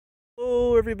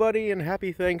everybody, and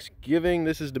happy Thanksgiving.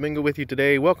 This is Domingo with you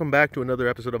today. Welcome back to another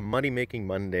episode of Money Making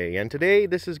Monday. And today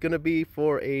this is going to be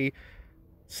for a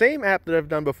same app that I've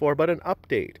done before, but an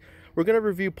update. We're going to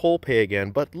review Pollpay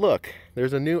again, but look,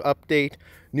 there's a new update,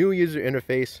 new user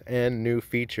interface, and new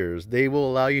features. They will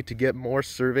allow you to get more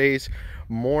surveys,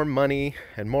 more money,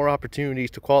 and more opportunities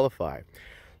to qualify.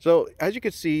 So as you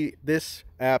can see, this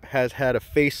app has had a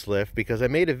facelift because I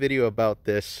made a video about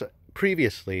this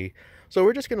previously. So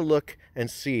we're just going to look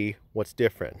and see what's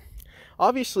different.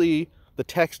 Obviously, the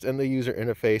text and the user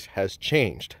interface has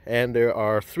changed, and there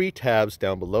are 3 tabs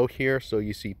down below here. So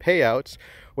you see payouts,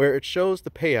 where it shows the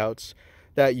payouts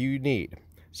that you need.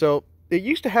 So it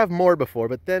used to have more before,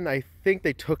 but then I think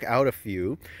they took out a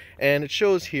few, and it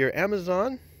shows here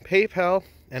Amazon, PayPal,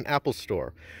 and Apple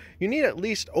Store. You need at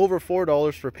least over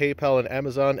 $4 for PayPal and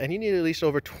Amazon, and you need at least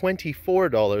over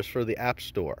 $24 for the App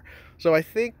Store. So I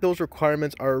think those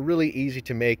requirements are really easy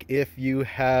to make if you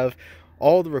have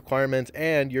all the requirements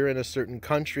and you're in a certain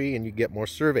country and you get more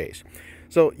surveys.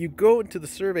 So you go into the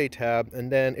survey tab,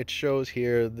 and then it shows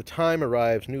here the time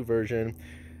arrives, new version,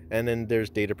 and then there's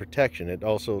data protection. It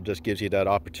also just gives you that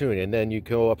opportunity. And then you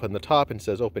go up on the top and it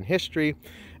says open history,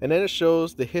 and then it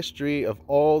shows the history of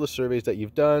all the surveys that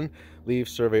you've done. Leave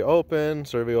survey open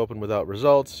without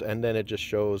results, and then it just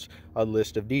shows a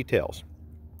list of details.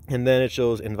 And then it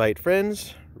shows invite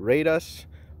friends, rate us,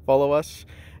 follow us,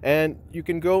 and you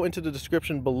can go into the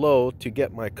description below to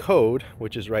get my code,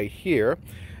 which is right here.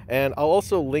 And I'll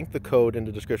also link the code in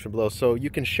the description below, so you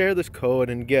can share this code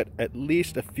and get at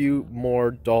least a few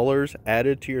more dollars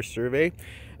added to your survey,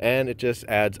 and it just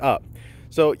adds up.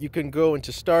 So you can go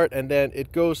into start, and then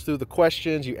it goes through the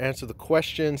questions, you answer the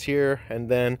questions here, and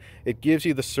then it gives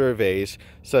you the surveys,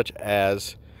 such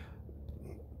as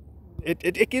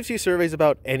it gives you surveys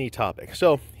about any topic.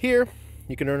 So here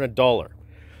you can earn $1.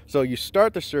 So you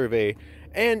start the survey,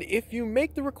 and if you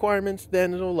make the requirements,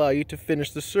 then it'll allow you to finish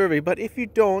the survey. But if you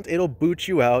don't, it'll boot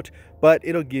you out, but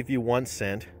it'll give you 1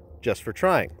 cent just for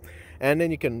trying. And then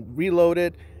you can reload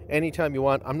it anytime you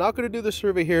want. I'm not going to do the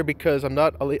survey here because I'm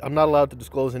not allowed to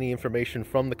disclose any information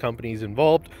from the companies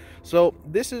involved. So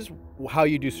this is how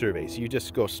you do surveys. You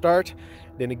just go start,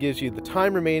 then it gives you the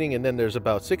time remaining, and then there's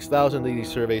about 6,000 of these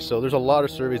surveys. So there's a lot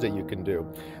of surveys that you can do.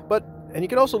 And you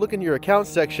can also look in your account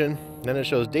section, and it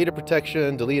shows data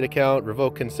protection, delete account,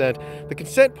 revoke consent. The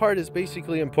consent part is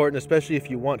basically important, especially if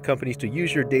you want companies to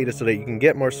use your data so that you can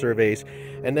get more surveys.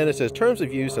 And then it says terms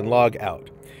of use and log out.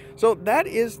 So that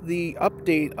is the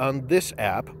update on this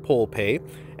app, Pollpay,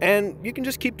 and you can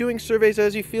just keep doing surveys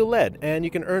as you feel led, and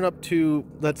you can earn up to,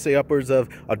 let's say, upwards of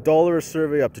 $1 a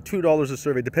survey, up to $2 a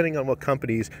survey, depending on what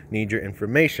companies need your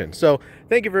information. So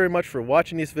thank you very much for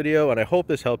watching this video, and I hope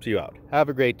this helps you out. Have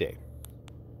a great day.